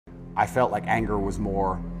I felt like anger was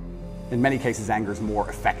more, in many cases, anger is more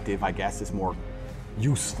effective, I guess. It's more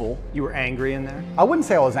useful. You were angry in there? I wouldn't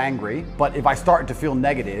say I was angry, but if I started to feel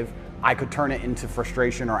negative, I could turn it into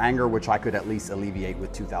frustration or anger, which I could at least alleviate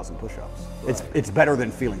with 2,000 push-ups. Right. It's better than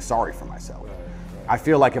feeling sorry for myself. Right. I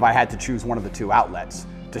feel like if I had to choose one of the two outlets,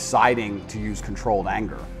 deciding to use controlled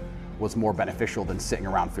anger was more beneficial than sitting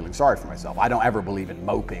around feeling sorry for myself. I don't ever believe in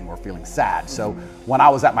moping or feeling sad. So when I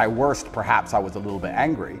was at my worst, perhaps I was a little bit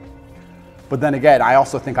angry. But then again, I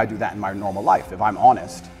also think I do that in my normal life. If I'm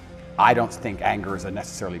honest, I don't think anger is a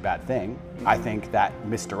necessarily bad thing. I think that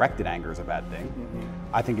misdirected anger is a bad thing.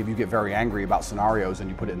 I think if you get very angry about scenarios and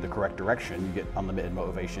you put it in the correct direction, you get unlimited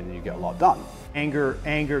motivation and you get a lot done.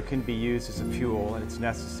 Anger can be used as a fuel and it's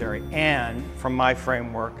necessary. And from my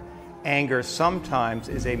framework, anger sometimes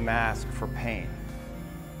is a mask for pain.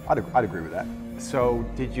 I'd agree with that. So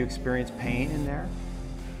did you experience pain in there?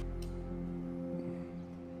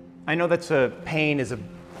 I know pain is a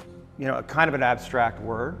kind of an abstract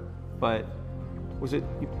word, but was it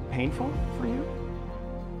painful for you?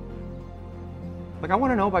 Like, I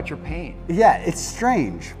want to know about your pain. Yeah, it's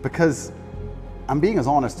strange because I'm being as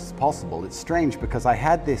honest as possible. It's strange because I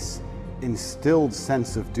had this instilled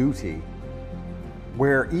sense of duty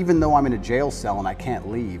where even though I'm in a jail cell and I can't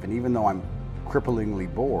leave, and even though I'm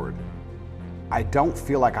cripplingly bored, I don't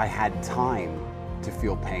feel like I had time to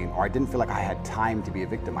feel pain, or I didn't feel like I had time to be a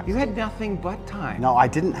victim. You had nothing but time. No, I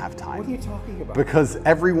didn't have time. What are you talking about? Because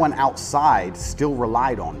everyone outside still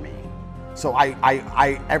relied on me. So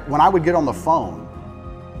when I would get on the phone,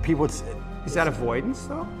 people would say, is that avoidance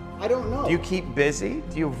though? I don't know. Do you keep busy?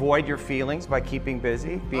 Do you avoid your feelings by keeping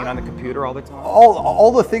busy, being on the computer all the time?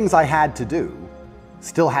 All the things I had to do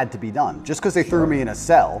still had to be done. Just because they threw me in a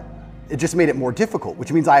cell, it just made it more difficult,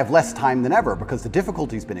 which means I have less time than ever because the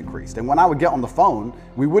difficulty's been increased. And when I would get on the phone,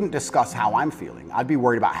 we wouldn't discuss how I'm feeling. I'd be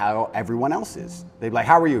worried about how everyone else is. They'd be like,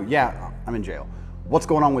 how are you? Yeah, I'm in jail. What's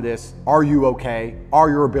going on with this? Are you okay? Are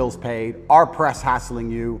your bills paid? Are press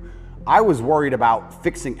hassling you? I was worried about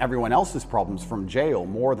fixing everyone else's problems from jail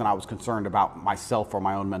more than I was concerned about myself or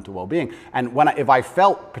my own mental well-being. And if I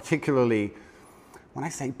felt particularly, when I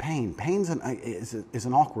say pain, is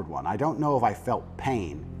an awkward one. I don't know if I felt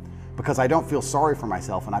pain because I don't feel sorry for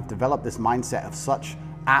myself, and I've developed this mindset of such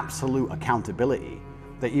absolute accountability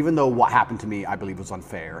that even though what happened to me I believe was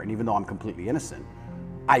unfair, and even though I'm completely innocent,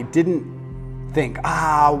 I didn't think,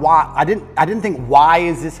 why? I didn't think, why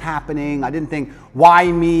is this happening? I didn't think, why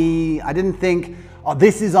me? I didn't think, oh,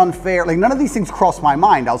 this is unfair. Like, none of these things crossed my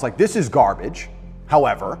mind. I was like, this is garbage.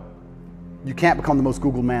 However, you can't become the most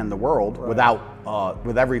Googled man in the world without,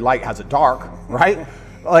 with every light has a dark, right?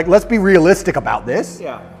 Like, let's be realistic about this.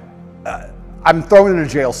 Yeah. I'm thrown in a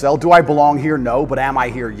jail cell. Do I belong here? No. But am I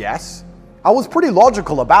here? Yes. I was pretty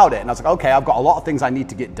logical about it. And I was like, okay, I've got a lot of things I need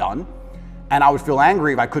to get done. And I would feel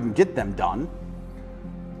angry if I couldn't get them done.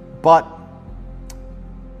 But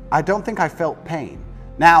I don't think I felt pain.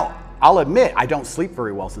 Now, I'll admit, I don't sleep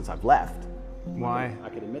very well since I've left. Why? I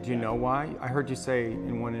can admit Do you know why? I heard you say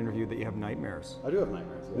in one interview that you have nightmares. I do have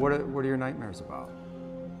nightmares. Yeah. What are your nightmares about?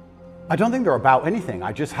 I don't think they're about anything.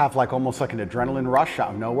 I just have like almost like an adrenaline rush out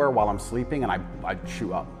of nowhere while I'm sleeping, and I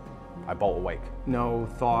shoot up. I bolt awake. No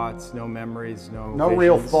thoughts, no memories, no visions.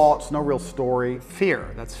 Real thoughts, no real story.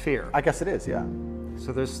 Fear, that's fear. I guess it is, yeah.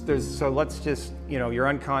 So so let's just,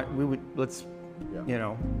 your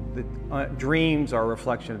dreams are a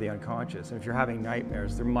reflection of the unconscious. And if you're having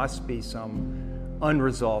nightmares, there must be some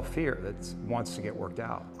unresolved fear that wants to get worked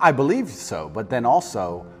out. I believe so, but then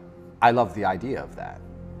also, I love the idea of that.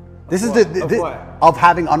 This is of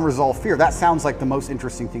having unresolved fear. That sounds like the most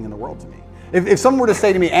interesting thing in the world to me. If someone were to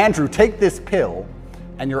say to me, Andrew, take this pill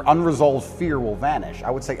and your unresolved fear will vanish,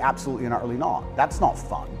 I would say absolutely and utterly not. That's not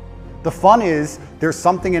fun. The fun is there's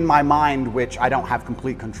something in my mind which I don't have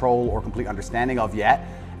complete control or complete understanding of yet,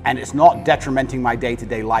 and it's not detrimenting my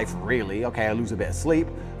day-to-day life really. Okay, I lose a bit of sleep,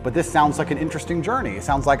 but this sounds like an interesting journey. It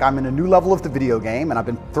sounds like I'm in a new level of the video game and I've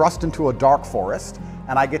been thrust into a dark forest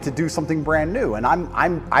and I get to do something brand new, and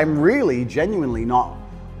I'm really genuinely not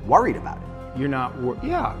worried about it. You're not,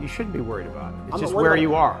 yeah, you shouldn't be worried about it. It's just where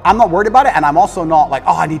you are. I'm not worried about it, and I'm also not like,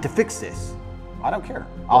 oh, I need to fix this. I don't care.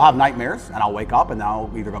 I'll have nightmares, and I'll wake up, and then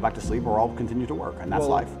I'll either go back to sleep or I'll continue to work, and that's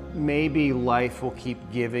life. Maybe life will keep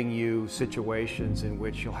giving you situations in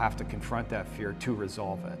which you'll have to confront that fear to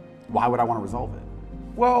resolve it. Why would I want to resolve it?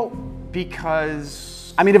 Well,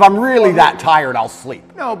 because... I mean, if I'm really that tired, I'll sleep.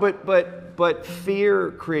 No, but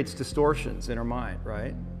fear creates distortions in our mind,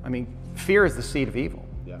 right? I mean, fear is the seed of evil.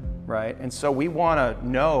 Right? And so we want to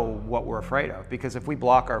know what we're afraid of, because if we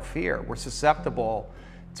block our fear, we're susceptible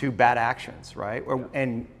to bad actions, right?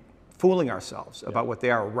 And fooling ourselves about what they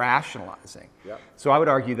are, rationalizing. Yeah. So I would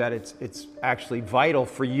argue that it's actually vital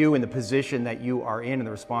for you in the position that you are in and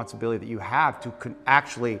the responsibility that you have to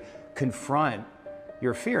actually confront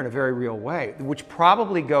your fear in a very real way, which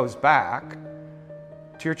probably goes back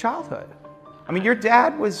to your childhood. I mean, your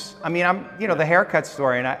dad was, I mean, the haircut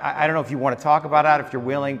story, and I don't know if you want to talk about that, if you're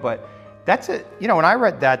willing, but that's it. You know, when I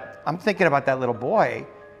read that, I'm thinking about that little boy.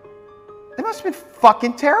 It must have been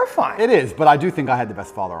fucking terrifying. It is, but I do think I had the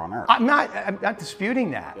best father on earth. I'm not disputing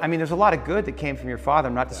that. I mean, there's a lot of good that came from your father.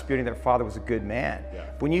 I'm not disputing that your father was a good man. Yeah.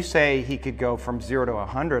 When you say he could go from 0 to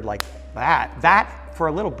 100 like that for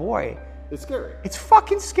a little boy, It's scary. it's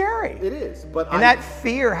fucking scary. It is, but And that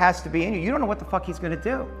fear has to be in you. You don't know what the fuck he's gonna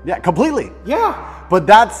do. Yeah, completely. Yeah. But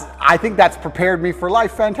I think that's prepared me for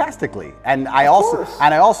life fantastically. And I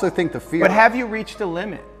also think the fear. But have you reached a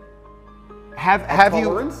limit? Have you,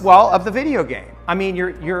 tolerance? well, of the video game? I mean,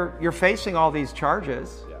 you're facing all these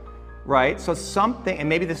charges, Yeah. right? So something, and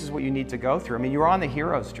maybe this is what you need to go through. I mean, you're on the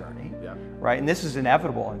hero's journey, Yeah. right? And this is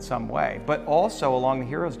inevitable in some way. But also along the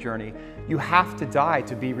hero's journey, you have to die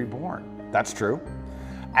to be reborn. That's true.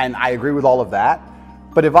 And I agree with all of that.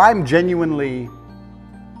 But if I'm genuinely,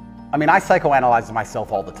 I mean, I psychoanalyze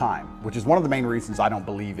myself all the time, which is one of the main reasons I don't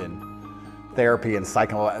believe in therapy and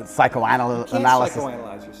psychoanalysis.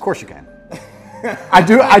 psychoanalyze yourself. Of course you can. I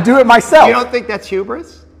do it myself. You don't think that's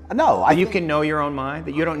hubris? No. That you can know your own mind,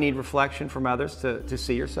 that you don't need reflection from others to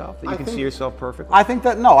see yourself, that you can see yourself perfectly? I think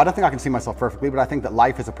that, no, I don't think I can see myself perfectly, but I think that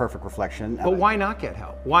life is a perfect reflection. But why not get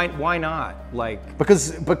help? Why not? Like,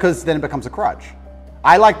 Because then it becomes a crutch.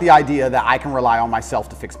 I like the idea that I can rely on myself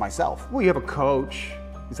to fix myself. well, you have a coach.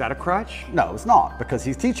 Is that a crutch? No, it's not, because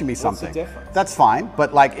he's teaching me something. difference? That's fine,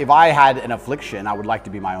 but like if I had an affliction, I would like to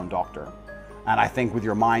be my own doctor. And I think with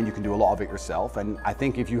your mind, you can do a lot of it yourself. And I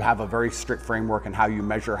think if you have a very strict framework in how you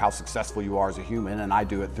measure how successful you are as a human, and I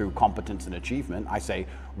do it through competence and achievement, I say,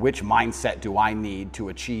 which mindset do I need to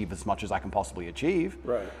achieve as much as I can possibly achieve?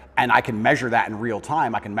 Right. And I can measure that in real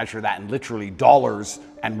time. I can measure that in literally dollars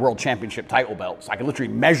and world championship title belts. I can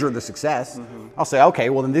literally measure the success. I'll say,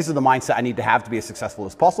 okay, well then this is the mindset I need to have to be as successful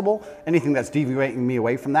as possible. Anything that's deviating me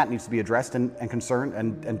away from that needs to be addressed and concerned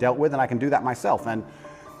and dealt with, and I can do that myself. And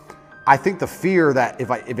I think the fear that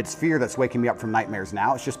if it's fear that's waking me up from nightmares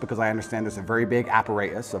now, it's just because I understand there's a very big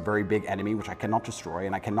apparatus, a very big enemy which I cannot destroy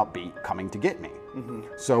and I cannot beat coming to get me.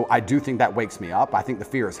 So I do think that wakes me up. I think the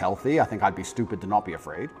fear is healthy. I think I'd be stupid to not be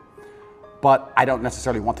afraid. But I don't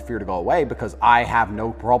necessarily want the fear to go away because I have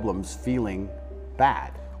no problems feeling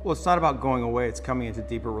bad. Well, it's not about going away. It's coming into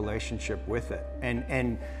deeper relationship with it,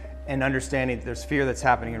 and understanding that there's fear that's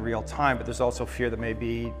happening in real time, but there's also fear that may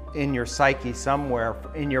be in your psyche somewhere,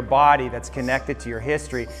 in your body, that's connected to your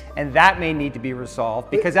history, and that may need to be resolved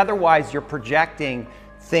because otherwise you're projecting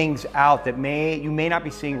things out that you may not be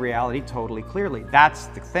seeing reality totally clearly. That's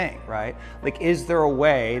the thing, right? Like, is there a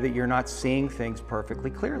way that you're not seeing things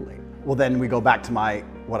perfectly clearly? Well, then we go back to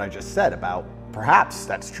what I just said about perhaps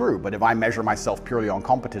that's true, but if I measure myself purely on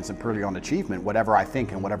competence and purely on achievement, whatever I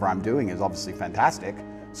think and whatever I'm doing is obviously fantastic.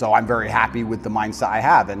 So I'm very happy with the mindset I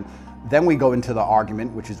have. And then we go into the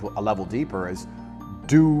argument, which is a level deeper, is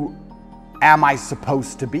am I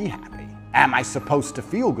supposed to be happy? Am I supposed to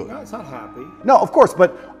feel good? No, it's not happy. No, of course,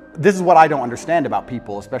 but this is what I don't understand about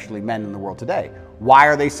people, especially men in the world today. Why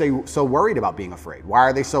are they so worried about being afraid? Why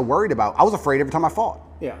are they so worried about, I was afraid every time I fought.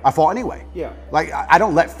 Yeah. I fought anyway. Yeah. Like, I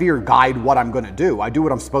don't let fear guide what I'm gonna do. I do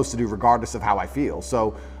what I'm supposed to do regardless of how I feel.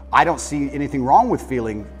 So I don't see anything wrong with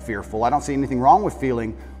feeling fearful. I don't see anything wrong with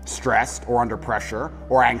feeling stressed or under pressure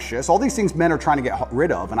or anxious. All these things men are trying to get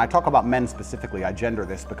rid of. And I talk about men specifically. I gender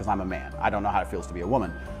this because I'm a man. I don't know how it feels to be a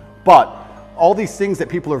woman. But all these things that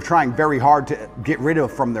people are trying very hard to get rid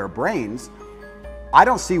of from their brains, I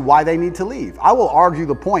don't see why they need to leave. I will argue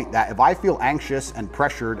the point that if I feel anxious and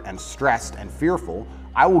pressured and stressed and fearful,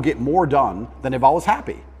 I will get more done than if I was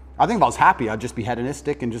happy. I think if I was happy, I'd just be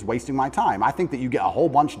hedonistic and just wasting my time. I think that you get a whole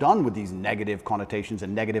bunch done with these negative connotations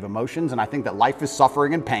and negative emotions, and I think that life is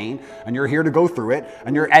suffering and pain, and you're here to go through it,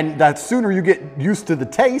 and the sooner you get used to the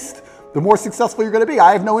taste, the more successful you're gonna be.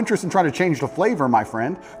 I have no interest in trying to change the flavor, my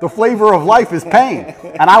friend. The flavor of life is pain,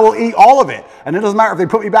 and I will eat all of it. And it doesn't matter if they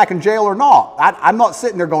put me back in jail or not. I'm not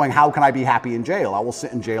sitting there going, how can I be happy in jail? I will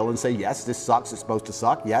sit in jail and say, yes, this sucks, it's supposed to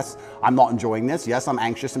suck. Yes, I'm not enjoying this. Yes, I'm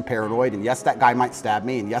anxious and paranoid. And yes, that guy might stab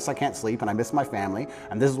me. And yes, I can't sleep and I miss my family.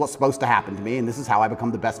 And this is what's supposed to happen to me. And this is how I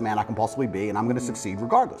become the best man I can possibly be. And I'm gonna succeed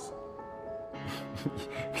regardless.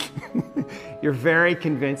 You're very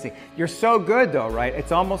convincing. You're so good though, right?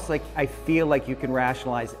 It's almost like I feel like you can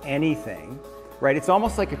rationalize anything, right? It's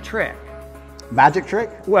almost like a trick. Magic trick?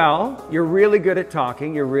 Well, you're really good at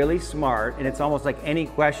talking, you're really smart, and it's almost like any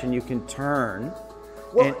question you can turn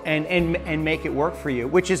and make it work for you,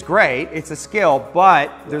 which is great. It's a skill, but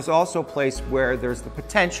there's also a place where there's the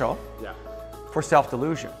potential for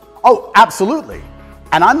self-delusion. Oh, absolutely.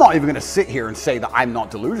 And I'm not even going to sit here and say that I'm not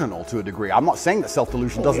delusional to a degree. I'm not saying that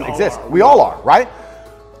self-delusion doesn't exist. We all are, right?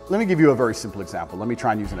 Let me give you a very simple example. Let me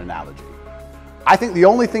try and use an analogy. I think the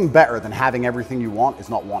only thing better than having everything you want is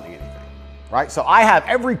not wanting anything, right? So I have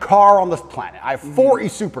every car on this planet. I have 40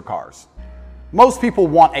 supercars. Most people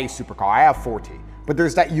want a supercar. I have 40. But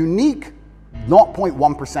there's that unique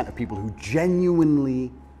 0.1% of people who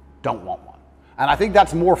genuinely don't want one. And I think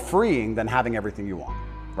that's more freeing than having everything you want,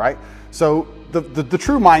 right? So the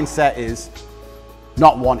true mindset is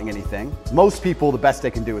not wanting anything. Most people, the best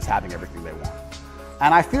they can do is having everything they want.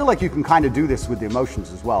 And I feel like you can kind of do this with the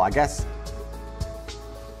emotions as well. I guess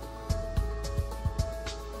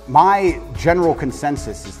my general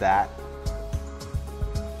consensus is that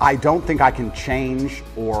I don't think I can change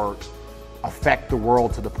or affect the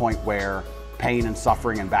world to the point where pain and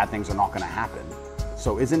suffering and bad things are not going to happen.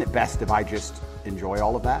 So isn't it best if I just enjoy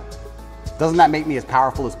all of that? Doesn't that make me as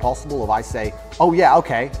powerful as possible if I say, oh yeah,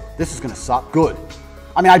 okay, this is going to suck, good.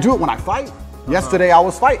 I mean, I do it when I fight. Yesterday I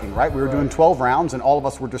was fighting, right? We were doing 12 rounds and all of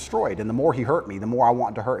us were destroyed. And the more he hurt me, the more I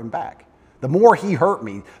wanted to hurt him back. The more he hurt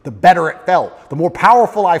me, the better it felt. The more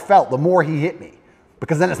powerful I felt, the more he hit me.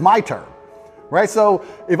 Because then it's my turn, right? So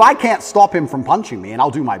if I can't stop him from punching me, and I'll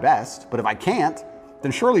do my best, but if I can't,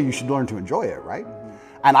 then surely you should learn to enjoy it, right?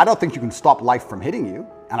 And I don't think you can stop life from hitting you.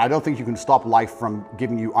 And I don't think you can stop life from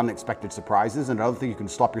giving you unexpected surprises. And I don't think you can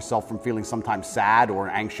stop yourself from feeling sometimes sad or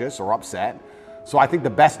anxious or upset. So I think the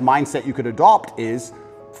best mindset you could adopt is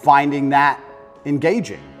finding that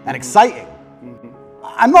engaging and exciting.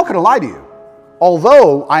 I'm not going to lie to you.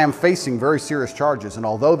 Although I am facing very serious charges, and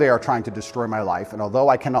although they are trying to destroy my life, and although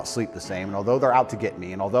I cannot sleep the same, and although they're out to get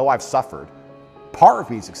me, and although I've suffered, part of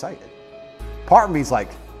me is excited. Part of me is like,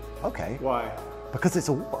 okay. Why? Because it's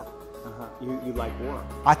a war. You like war?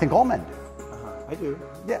 I think all men do. I do.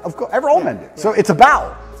 Yeah, of course, all men do. So it's a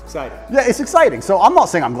battle. It's exciting. Yeah, it's exciting. So I'm not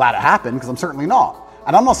saying I'm glad it happened, because I'm certainly not.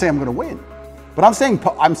 And I'm not saying I'm going to win. But I'm saying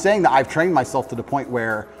that I've trained myself to the point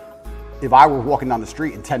where if I were walking down the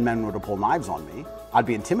street and 10 men were to pull knives on me, I'd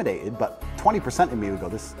be intimidated, but 20% of me would go,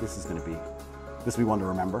 this will be one to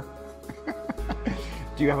remember.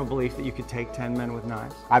 Do you have a belief that you could take 10 men with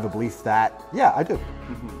knives? I have a belief that, yeah, I do.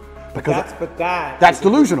 Because that's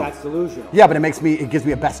delusional. That's delusional. Yeah, but it gives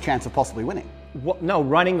me a best chance of possibly winning. No,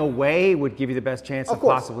 running away would give you the best chance of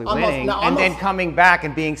possibly winning, then coming back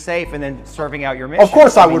and being safe, and then serving out your mission. Of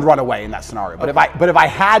course, I would run away in that scenario. But if I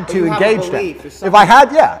had to engage them, if I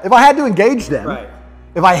had to engage them,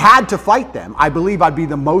 if I had to fight them, I believe I'd be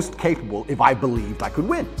the most capable if I believed I could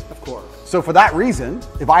win. Of course. So for that reason,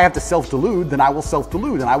 if I have to self-delude, then I will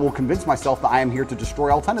self-delude, and I will convince myself that I am here to destroy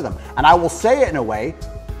all 10 of them, and I will say it in a way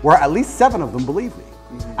where at least 7 of them believe me.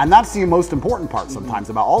 And that's the most important part sometimes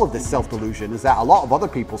about all of this self-delusion, is that a lot of other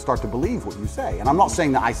people start to believe what you say. And I'm not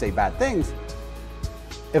saying that I say bad things.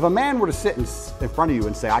 If a man were to sit in front of you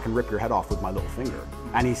and say, I can rip your head off with my little finger,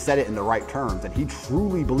 and he said it in the right terms, and he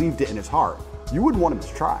truly believed it in his heart, you wouldn't want him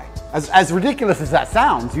to try. As ridiculous as that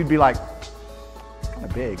sounds, you'd be like, it's kind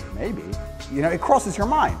of big, maybe. You know, it crosses your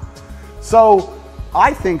mind. So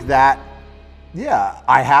I think that, yeah,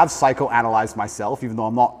 I have psychoanalyzed myself, even though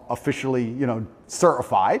I'm not officially,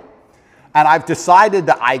 certified. And I've decided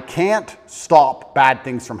that I can't stop bad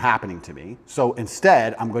things from happening to me. So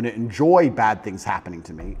instead, I'm going to enjoy bad things happening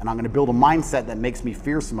to me. And I'm going to build a mindset that makes me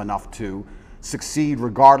fearsome enough to succeed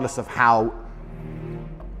regardless of how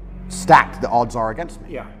stacked the odds are against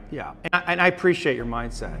me. Yeah. And I appreciate your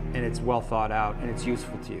mindset, and it's well thought out, and it's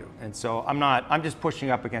useful to you. And so I'm just pushing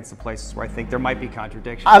up against the places where I think there might be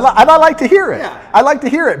contradictions. And I like to hear it. Yeah. I like to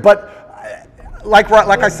hear it, but like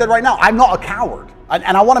I said right now, I'm not a coward.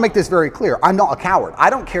 And I want to make this very clear. I'm not a coward. I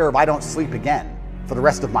don't care if I don't sleep again for the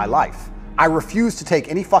rest of my life. I refuse to take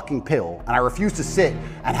any fucking pill, and I refuse to sit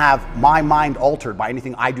and have my mind altered by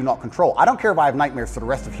anything I do not control. I don't care if I have nightmares for the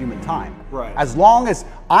rest of human time. Right. As long as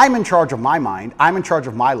I'm in charge of my mind, I'm in charge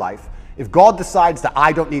of my life. If God decides that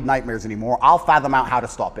I don't need nightmares anymore, I'll fathom out how to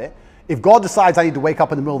stop it. If God decides I need to wake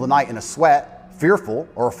up in the middle of the night in a sweat, fearful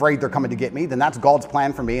or afraid they're coming to get me, then that's God's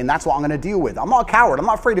plan for me, and that's what I'm going to deal with. I'm not a coward. I'm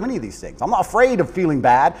not afraid of any of these things. I'm not afraid of feeling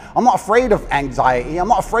bad. I'm not afraid of anxiety. I'm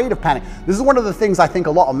not afraid of panic. This is one of the things I think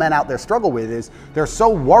a lot of men out there struggle with, is they're so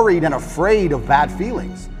worried and afraid of bad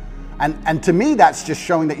feelings. And to me, that's just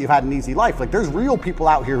showing that you've had an easy life. Like, there's real people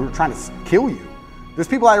out here who are trying to kill you. There's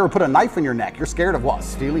people out here who put a knife in your neck. You're scared of what?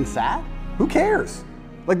 Feeling sad? Who cares?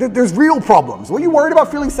 Like there's real problems. What are you worried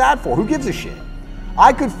about feeling sad for? Who gives a shit?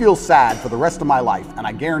 I could feel sad for the rest of my life, and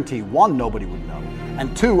I guarantee, one, nobody would know,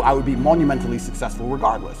 and two, I would be monumentally successful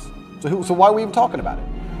regardless. So why are we even talking about it?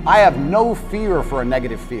 I have no fear for a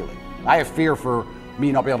negative feeling. I have fear for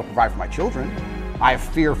me not being able to provide for my children. I have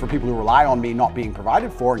fear for people who rely on me not being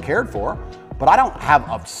provided for and cared for, but I don't have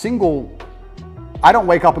a single, I don't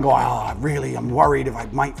wake up and go, I'm worried if I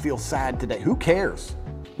might feel sad today. Who cares?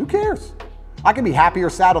 Who cares? I can be happy or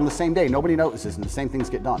sad on the same day. Nobody notices and the same things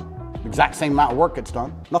get done. The exact same amount of work gets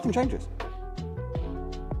done. Nothing changes.